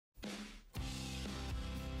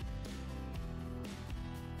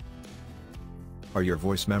Are your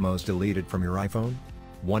voice memos deleted from your iPhone?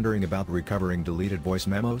 Wondering about recovering deleted voice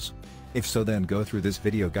memos? If so, then go through this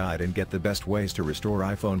video guide and get the best ways to restore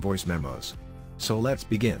iPhone voice memos. So let's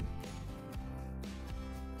begin.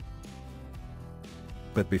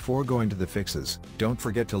 But before going to the fixes, don't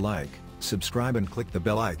forget to like, subscribe and click the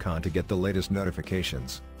bell icon to get the latest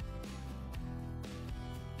notifications.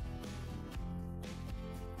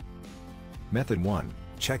 Method 1.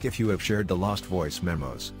 Check if you have shared the lost voice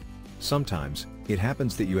memos. Sometimes, it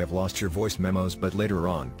happens that you have lost your voice memos but later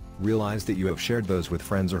on, realize that you have shared those with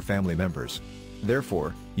friends or family members.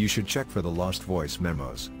 Therefore, you should check for the lost voice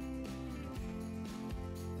memos.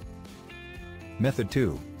 Method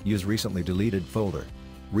 2. Use recently deleted folder.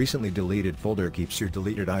 Recently deleted folder keeps your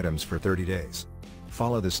deleted items for 30 days.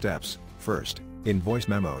 Follow the steps. First, in voice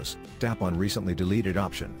memos, tap on recently deleted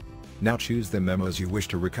option. Now choose the memos you wish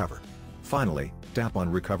to recover. Finally, tap on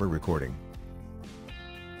recover recording.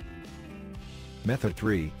 Method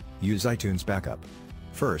 3. Use iTunes backup.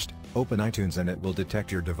 First, open iTunes and it will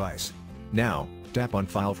detect your device. Now, tap on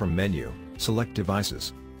File from menu, select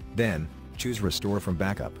Devices. Then, choose Restore from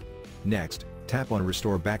Backup. Next, tap on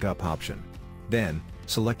Restore Backup option. Then,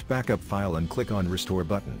 select Backup File and click on Restore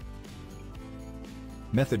button.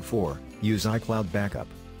 Method 4. Use iCloud backup.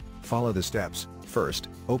 Follow the steps. First,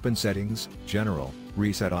 open Settings, General,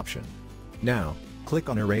 Reset option. Now, click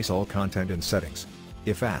on Erase all content in Settings.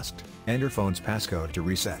 If asked, enter phone's passcode to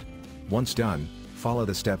reset. Once done, follow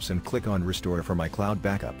the steps and click on Restore from iCloud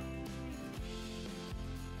backup.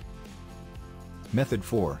 Method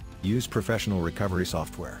 4. Use professional recovery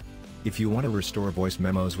software. If you want to restore voice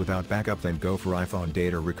memos without backup, then go for iPhone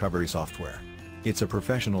Data Recovery Software. It's a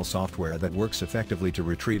professional software that works effectively to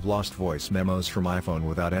retrieve lost voice memos from iPhone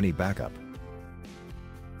without any backup.